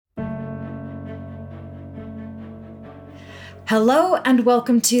Hello and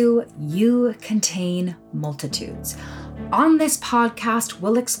welcome to You Contain Multitudes. On this podcast,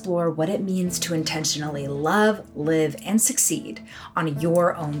 we'll explore what it means to intentionally love, live, and succeed on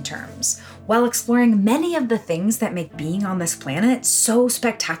your own terms, while exploring many of the things that make being on this planet so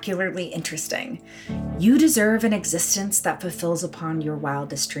spectacularly interesting. You deserve an existence that fulfills upon your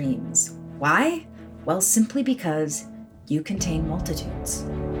wildest dreams. Why? Well, simply because you contain multitudes.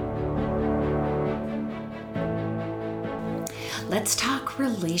 Let's talk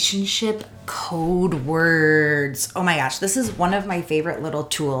relationship code words. Oh my gosh, this is one of my favorite little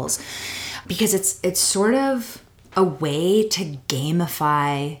tools because it's sort of a way to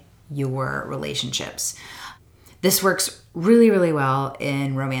gamify your relationships. This works really, really well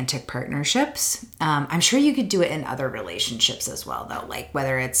in romantic partnerships. I'm sure you could do it in other relationships as well, though, like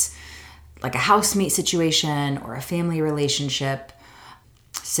whether it's like a housemate situation or a family relationship,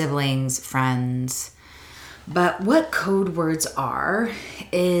 siblings, friends. But what code words are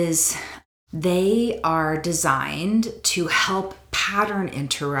is they are designed to help pattern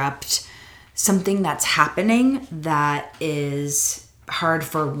interrupt something that's happening that is hard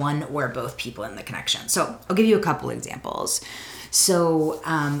for one or both people in the connection. So I'll give you a couple examples. So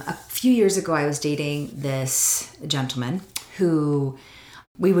a few years ago, I was dating this gentleman who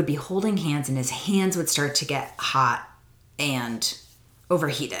we would be holding hands and his hands would start to get hot and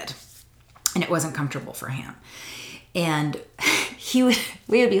overheated. And it wasn't comfortable for him. And we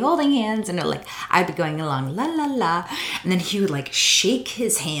would be holding hands and I'd be going along, la, la, la. And then he would like shake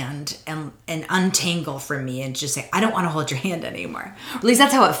his hand and untangle from me and just say, I don't want to hold your hand anymore. Or at least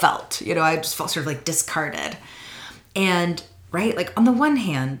that's how it felt. You know, I just felt sort of like discarded. And right, like on the one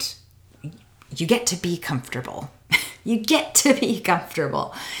hand, you get to be comfortable. You get to be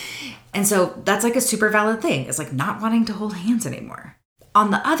comfortable. And so that's like a super valid thing. It's like not wanting to hold hands anymore. On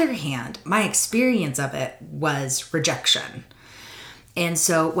the other hand, my experience of it was rejection. And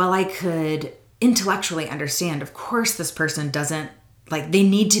so while I could intellectually understand, of course, this person doesn't, like, they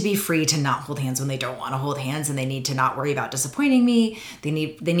need to be free to not hold hands when they don't want to hold hands, and they need to not worry about disappointing me. They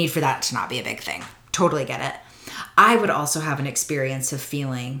need for that to not be a big thing. Totally get it. I would also have an experience of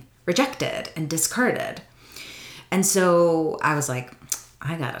feeling rejected and discarded. And so I was like,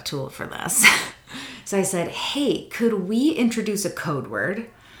 I got a tool for this. So I said, hey, could we introduce a code word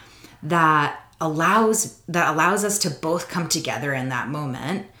that allows us to both come together in that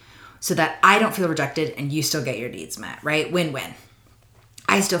moment so that I don't feel rejected and you still get your needs met, right? Win-win.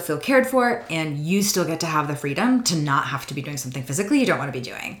 I still feel cared for and you still get to have the freedom to not have to be doing something physically you don't want to be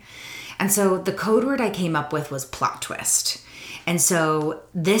doing. And so the code word I came up with was plot twist. And so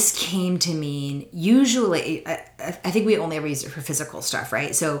this came to mean, usually, I think we only ever used it for physical stuff,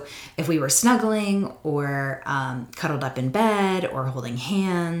 right? So if we were snuggling or cuddled up in bed or holding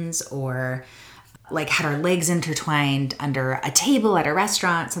hands or like had our legs intertwined under a table at a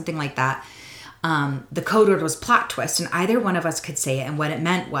restaurant, something like that, the code word was plot twist. And either one of us could say it. And what it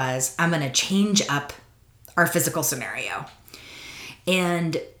meant was, I'm going to change up our physical scenario.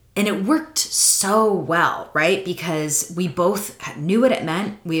 And it worked so well, right? Because we both knew what it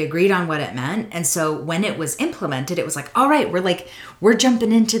meant. We agreed on what it meant. And so when it was implemented, it was like, all right, we're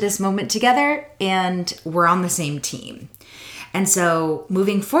jumping into this moment together and we're on the same team. And so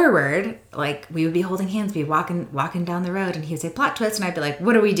moving forward, like we would be holding hands, we'd be walking down the road and he would say plot twist. And I'd be like,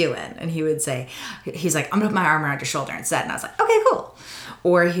 what are we doing? And he's like, I'm gonna put my arm around your shoulder instead. And I was like, okay, cool.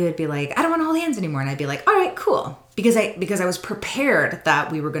 Or he would be like, I don't want to hold hands anymore. And I'd be like, all right, cool. Because I was prepared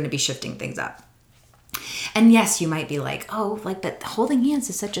that we were going to be shifting things up. And yes, you might be like, oh, like, but holding hands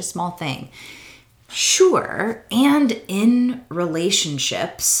is such a small thing. Sure. And in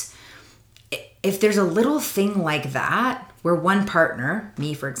relationships, if there's a little thing like that, where one partner,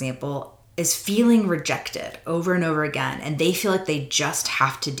 me, for example, is feeling rejected over and over again, and they feel like they just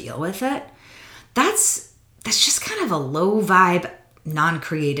have to deal with it, that's just kind of a low vibe,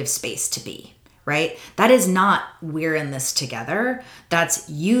 non-creative space to be, right? That is not, we're in this together. That's,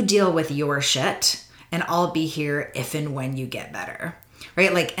 you deal with your shit and I'll be here if and when you get better,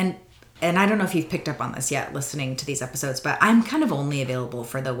 right? Like, and I don't know if you've picked up on this yet listening to these episodes, but I'm kind of only available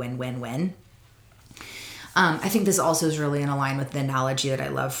for the win-win-win. I think this also is really in line with the analogy that I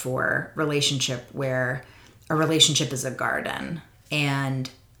love for relationship, where a relationship is a garden and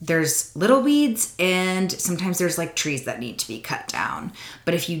there's little weeds and sometimes there's like trees that need to be cut down.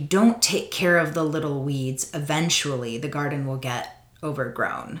 But if you don't take care of the little weeds, eventually the garden will get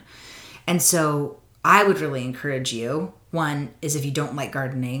overgrown. And so I would really encourage you, one is, if you don't like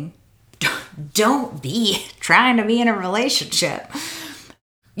gardening, don't be trying to be in a relationship.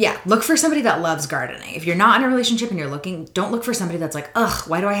 Yeah, look for somebody that loves gardening. If you're not in a relationship and you're looking, don't look for somebody that's like, ugh,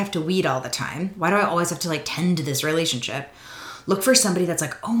 why do I have to weed all the time? Why do I always have to like tend to this relationship? Look for somebody that's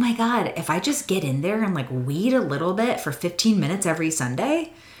like, oh my God, if I just get in there and like weed a little bit for 15 minutes every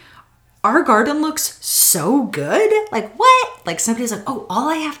Sunday, our garden looks so good. Like what? Like somebody's like, oh, all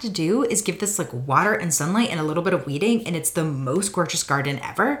I have to do is give this like water and sunlight and a little bit of weeding and it's the most gorgeous garden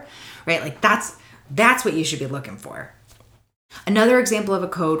ever, right? Like that's what you should be looking for. Another example of a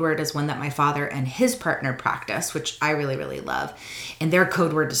code word is one that my father and his partner practice, which I really, really love. And their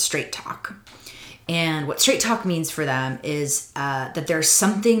code word is straight talk. And what straight talk means for them is that there's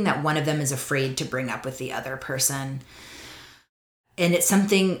something that one of them is afraid to bring up with the other person. And it's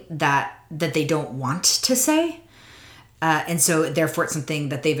something that they don't want to say. And so therefore it's something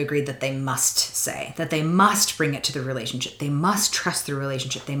that they've agreed that they must say, that they must bring it to the relationship. They must trust the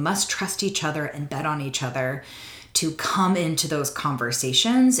relationship. They must trust each other and bet on each other to come into those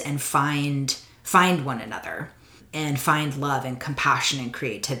conversations and find one another and find love and compassion and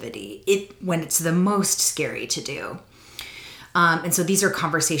creativity when it's the most scary to do. And so these are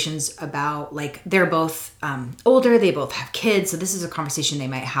conversations about like, they're both older, they both have kids. So this is a conversation they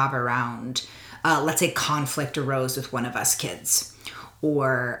might have around, let's say conflict arose with one of us kids,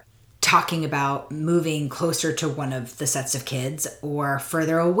 or talking about moving closer to one of the sets of kids or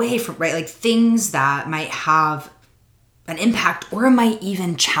further away from, right? Like things that might have an impact or might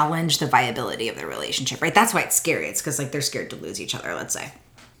even challenge the viability of the relationship, right? That's why it's scary. It's because like they're scared to lose each other, let's say.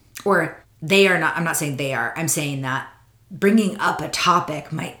 Or they are not, I'm not saying they are, I'm saying that bringing up a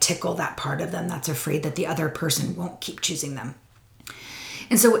topic might tickle that part of them that's afraid that the other person won't keep choosing them.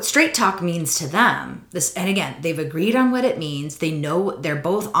 And so what straight talk means to them, and again, they've agreed on what it means. They know they're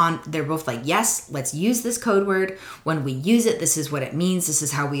both like, yes, let's use this code word. When we use it, this is what it means. This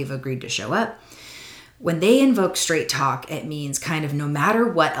is how we've agreed to show up. When they invoke straight talk, it means kind of no matter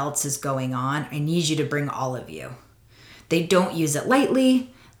what else is going on, I need you to bring all of you. They don't use it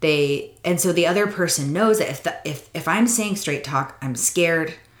lightly. And so the other person knows that if I'm saying straight talk, I'm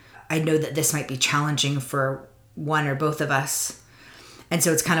scared. I know that this might be challenging for one or both of us. And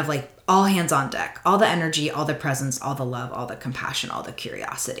so it's kind of like all hands on deck, all the energy, all the presence, all the love, all the compassion, all the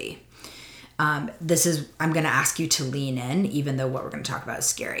curiosity. I'm going to ask you to lean in, even though what we're going to talk about is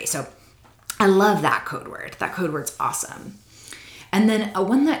scary. So I love that code word. That code word's awesome. And then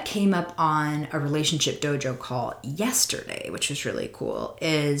one that came up on a relationship dojo call yesterday, which was really cool,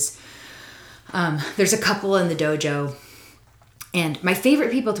 is there's a couple in the dojo. And my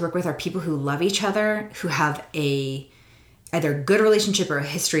favorite people to work with are people who love each other, who have either good relationship or a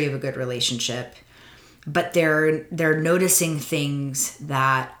history of a good relationship, but they're noticing things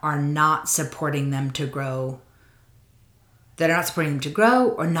that are not supporting them to grow,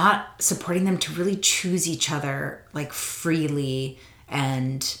 or not supporting them to really choose each other like freely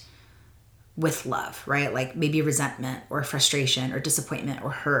and with love, right? Like maybe resentment or frustration or disappointment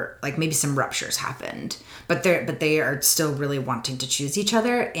or hurt, like maybe some ruptures happened, but they are still really wanting to choose each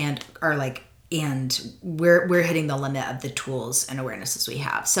other and are like, and we're hitting the limit of the tools and awarenesses we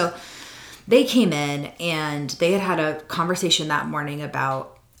have. So they came in and they had a conversation that morning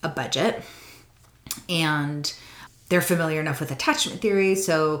about a budget, and they're familiar enough with attachment theory.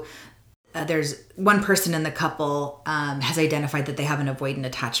 So there's one person in the couple has identified that they have an avoidant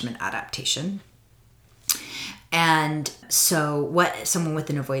attachment adaptation. And so what someone with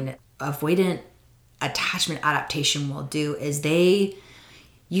an avoidant attachment adaptation will do is they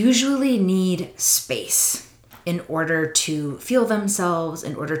usually need space in order to feel themselves,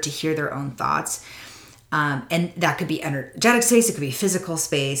 in order to hear their own thoughts. And that could be energetic space, it could be physical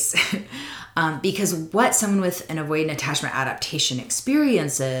space. Because what someone with an avoidant attachment adaptation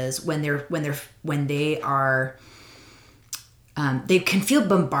experiences when they are, they can feel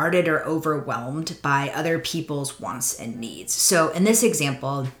bombarded or overwhelmed by other people's wants and needs. So in this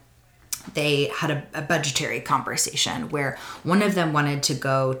example, they had a budgetary conversation where one of them wanted to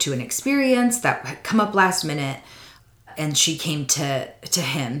go to an experience that had come up last minute, and she came to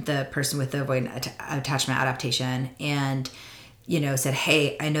him, the person with the avoidant attachment adaptation, and said,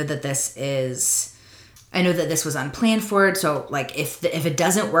 hey, I know that this was unplanned for it. So like if it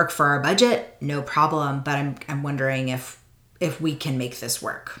doesn't work for our budget, no problem. But I'm wondering if we can make this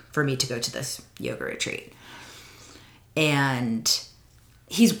work for me to go to this yoga retreat. And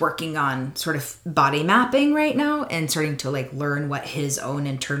he's working on sort of body mapping right now and starting to like learn what his own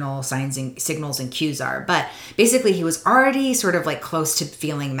internal signs and signals and cues are. But basically he was already sort of like close to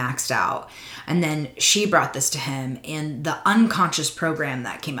feeling maxed out. And then she brought this to him, and the unconscious program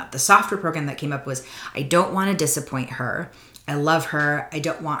that came up, the software program that came up was, I don't want to disappoint her. I love her. I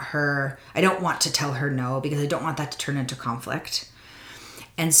don't want to tell her no because I don't want that to turn into conflict.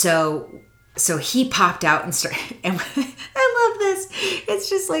 And so he popped out and started, and I love this. It's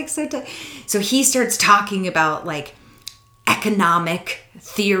just like so he starts talking about like economic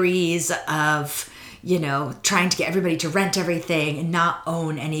theories of, trying to get everybody to rent everything and not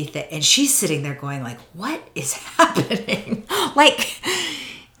own anything. And she's sitting there going like, what is happening?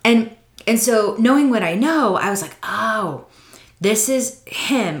 And so knowing what I know, I was like, oh, this is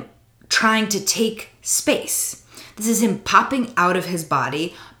him trying to take space. This is him popping out of his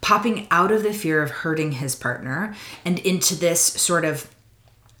body, popping out of the fear of hurting his partner and into this sort of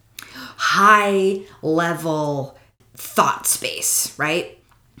high level thought space, right?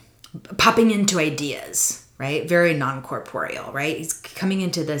 Popping into ideas, right? Very non-corporeal, right? He's coming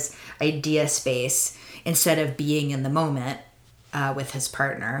into this idea space instead of being in the moment with his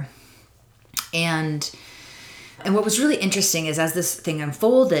partner. And what was really interesting is as this thing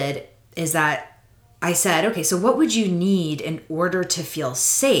unfolded is that I said, okay, so what would you need in order to feel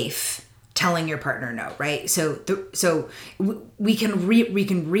safe telling your partner no, right? So we can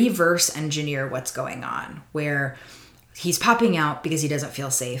reverse engineer what's going on where he's popping out because he doesn't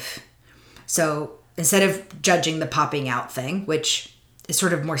feel safe. So instead of judging the popping out thing, which is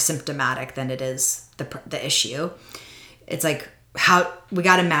sort of more symptomatic than it is the issue, it's like how we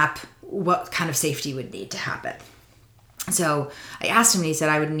got to map what kind of safety would need to happen. So I asked him and he said,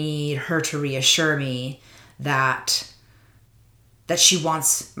 I would need her to reassure me that she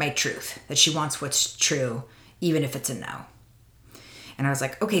wants my truth, that she wants what's true, even if it's a no. And I was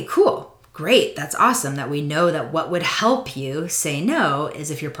like, okay, cool. Great. That's awesome that we know that what would help you say no is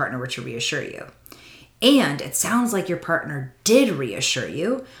if your partner were to reassure you. And it sounds like your partner did reassure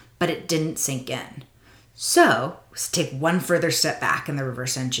you, but it didn't sink in. So let's take one further step back in the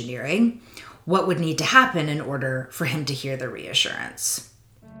reverse engineering. What would need to happen in order for him to hear the reassurance?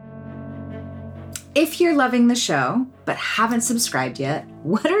 If you're loving the show, but haven't subscribed yet,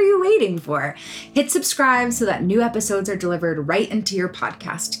 what are you waiting for? Hit subscribe so that new episodes are delivered right into your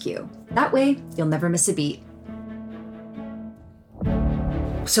podcast queue. That way, you'll never miss a beat.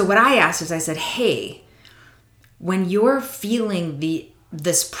 So what I asked is I said, hey, when you're feeling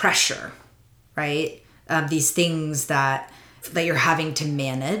this pressure, right? These things that you're having to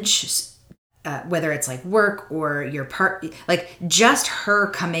manage, whether it's like work or your part, like just her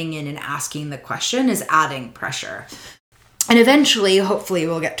coming in and asking the question is adding pressure. And eventually, hopefully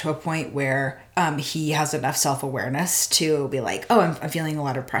we'll get to a point where he has enough self-awareness to be like, oh, I'm feeling a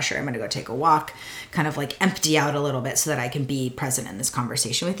lot of pressure. I'm going to go take a walk, kind of like empty out a little bit so that I can be present in this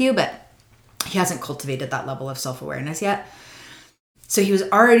conversation with you. But he hasn't cultivated that level of self-awareness yet. So he was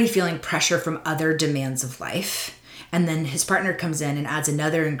already feeling pressure from other demands of life. And then his partner comes in and adds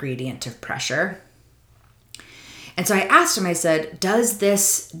another ingredient of pressure. And so I asked him, I said, does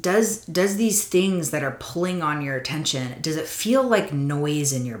these things that are pulling on your attention, does it feel like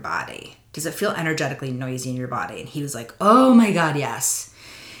noise in your body? Does it feel energetically noisy in your body? And he was like, oh my God, yes.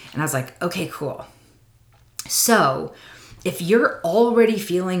 And I was like, okay, cool. So if you're already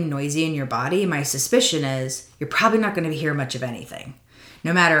feeling noisy in your body, my suspicion is you're probably not going to hear much of anything.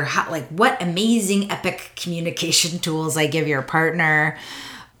 No matter how, like what amazing epic communication tools I give your partner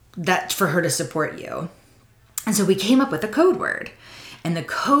that for her to support you. And so we came up with a code word, and the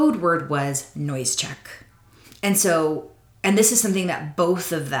code word was noise check. And this is something that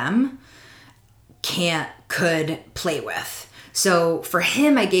both of them could play with. So for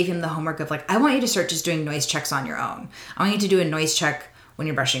him, I gave him the homework of like, I want you to start just doing noise checks on your own. I want you to do a noise check when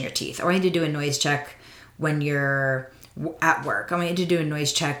you're brushing your teeth. I want you to do a noise check when you're at work. I want you to do a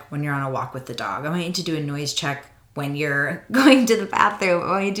noise check when you're on a walk with the dog. I want you to do a noise check when you're going to the bathroom. I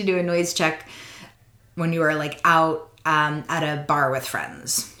want you to do a noise check when you are like out at a bar with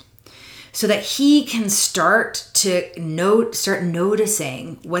friends, so that he can start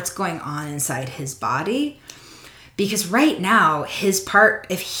noticing what's going on inside his body. Because right now,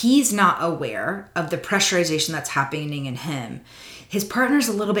 if he's not aware of the pressurization that's happening in him, his partner's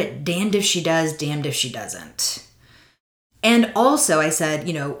a little bit damned if she does, damned if she doesn't. And also I said,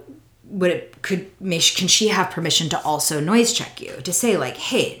 can she have permission to also noise check you, to say like,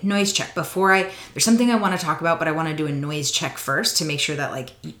 hey, noise check there's something I want to talk about, but I want to do a noise check first to make sure that like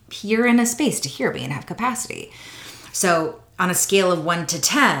you're in a space to hear me and have capacity. So on a scale of 1 to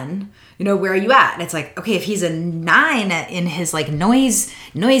 10, where are you at? And it's like, okay, if he's a 9 in his like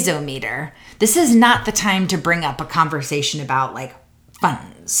noisometer, this is not the time to bring up a conversation about like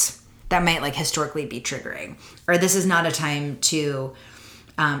funds that might like historically be triggering, or this is not a time to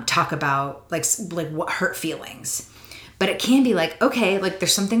talk about like what hurt feelings. But it can be like, okay, like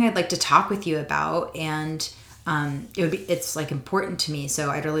there's something I'd like to talk with you about, and it's like important to me. So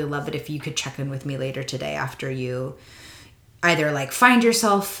I'd really love it if you could check in with me later today after you either like find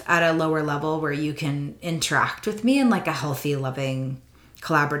yourself at a lower level where you can interact with me in like a healthy, loving,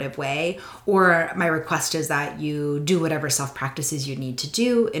 collaborative way, or my request is that you do whatever self practices you need to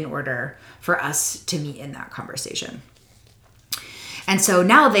do in order for us to meet in that conversation. And so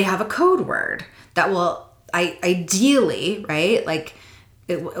now they have a code word that will ideally, right? Like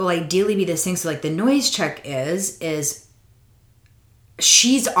it will ideally be this thing. So like the noise check is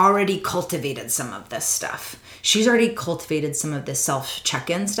she's already cultivated some of this stuff. She's already cultivated some of this self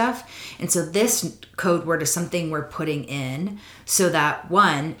check-in stuff. And so this code word is something we're putting in so that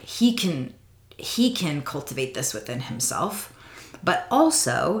one, he can cultivate this within himself, but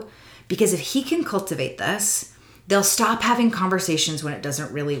also because if he can cultivate this, they'll stop having conversations when it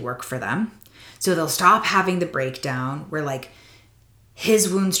doesn't really work for them. So they'll stop having the breakdown where like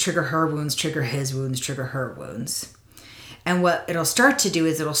his wounds trigger her wounds, trigger his wounds, trigger her wounds. And what it'll start to do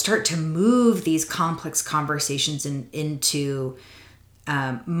is it'll start to move these complex conversations into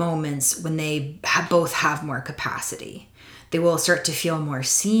moments when they both have more capacity. They will start to feel more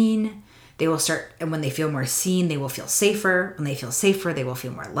seen. And when they feel more seen, they will feel safer. When they feel safer, they will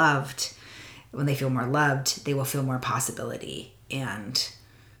feel more loved. When they feel more loved, they will feel more possibility and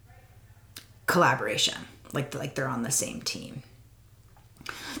collaboration, like they're on the same team.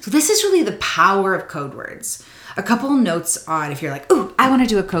 So this is really the power of code words. A couple notes on if you're like, ooh, I want to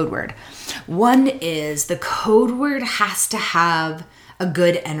do a code word. One is the code word has to have a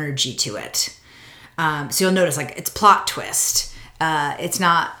good energy to it. So you'll notice like it's plot twist. It's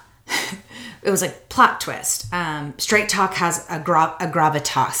not, it was like plot twist. Straight talk has a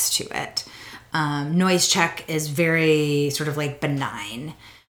gravitas to it. Noise check is very sort of like benign.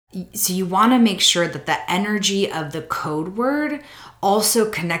 So you want to make sure that the energy of the code word also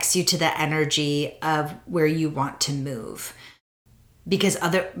connects you to the energy of where you want to move. Because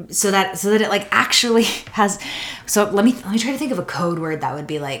so that it like actually has, so let me try to think of a code word that would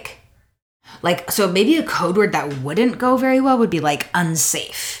be like, so maybe a code word that wouldn't go very well would be like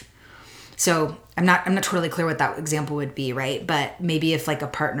unsafe. So I'm not totally clear what that example would be, right? But maybe if like a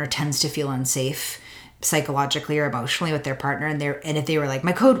partner tends to feel unsafe psychologically or emotionally with their partner, and if they were like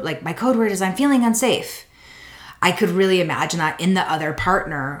my code word is I'm feeling unsafe, I could really imagine that in the other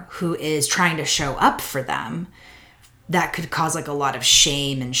partner who is trying to show up for them, that could cause like a lot of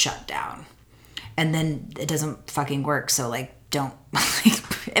shame and shutdown, and then it doesn't fucking work. So like don't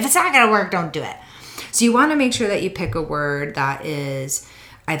if it's not gonna work, don't do it. So you want to make sure that you pick a word that is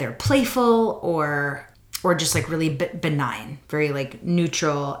either playful or just like really benign, very like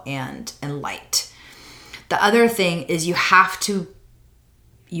neutral and light. The other thing is both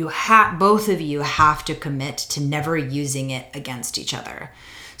of you have to commit to never using it against each other.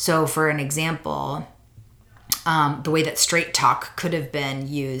 So for an example, the way that straight talk could have been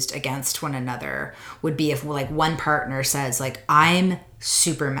used against one another would be if like one partner says like, I'm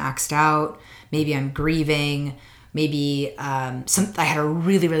super maxed out, maybe I'm grieving, maybe I had a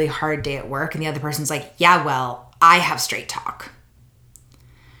really, really hard day at work, and the other person's like, yeah, well, I have straight talk,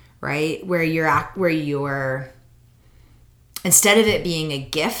 right? Where you're instead of it being a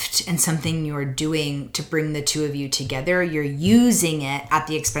gift and something you're doing to bring the two of you together, you're using it at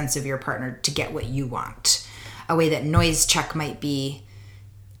the expense of your partner to get what you want. A way that noise check might be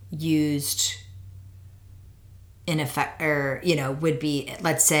used in effect, or, would be,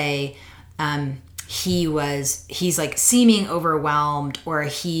 let's say, he's like seeming overwhelmed, or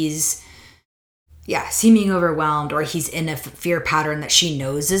he's in a fear pattern that she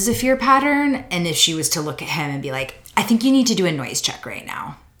knows is a fear pattern. And if she was to look at him and be like, I think you need to do a noise check right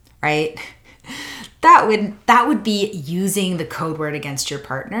now, right? That would be using the code word against your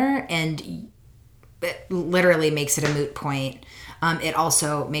partner, and it literally makes it a moot point. It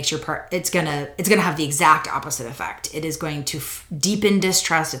also makes it's gonna have the exact opposite effect. It is going to deepen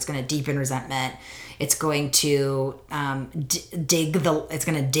distrust. It's going to deepen resentment. It's going to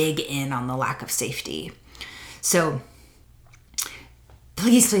dig in on the lack of safety. So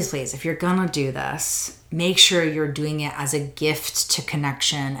please, if you're gonna do this, make sure you're doing it as a gift to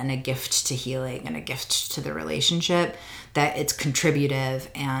connection and a gift to healing and a gift to the relationship, that it's contributive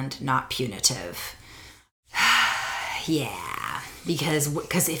and not punitive. Yeah,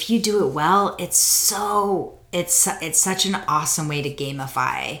 because if you do it well, it's such an awesome way to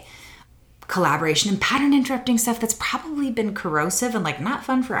gamify collaboration and pattern interrupting stuff that's probably been corrosive and like not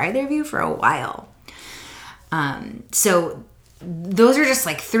fun for either of you for a while. So those are just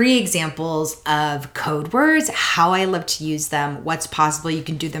like 3 examples of code words, how I love to use them, what's possible. You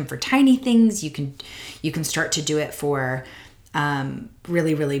can do them for tiny things. You can start to do it for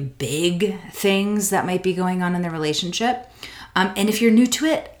really, really big things that might be going on in the relationship. And if you're new to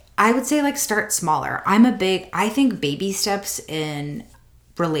it, I would say like start smaller. I think baby steps in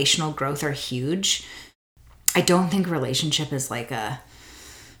relational growth are huge. I don't think relationship is like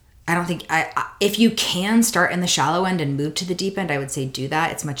if you can start in the shallow end and move to the deep end, I would say do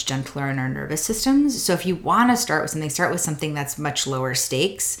that. It's much gentler in our nervous systems. So if you want to start with something that's much lower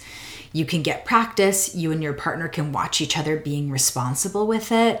stakes. You can get practice. You and your partner can watch each other being responsible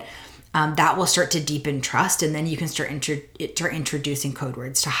with it. That will start to deepen trust, and then you can start introducing code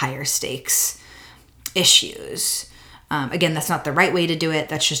words to higher stakes issues. Again, that's not the right way to do it.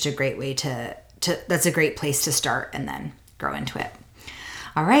 That's just a great way that's a great place to start and then grow into it.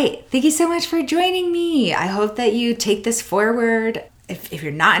 All right. Thank you so much for joining me. I hope that you take this forward. If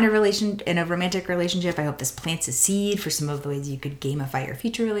you're not in a romantic relationship, I hope this plants a seed for some of the ways you could gamify your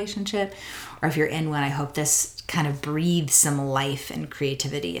future relationship. Or if you're in one, I hope this kind of breathes some life and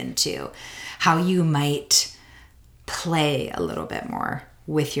creativity into how you might play a little bit more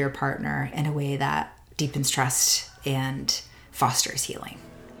with your partner in a way that deepens trust and fosters healing.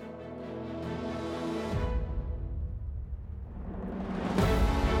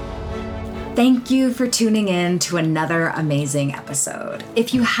 Thank you for tuning in to another amazing episode.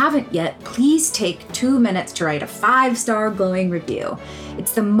 If you haven't yet, please take 2 minutes to write a 5-star glowing review.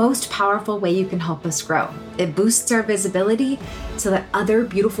 It's the most powerful way you can help us grow. It boosts our visibility so that other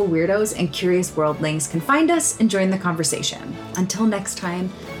beautiful weirdos and curious worldlings can find us and join the conversation. Until next time,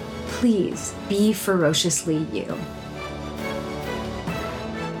 please be ferociously you.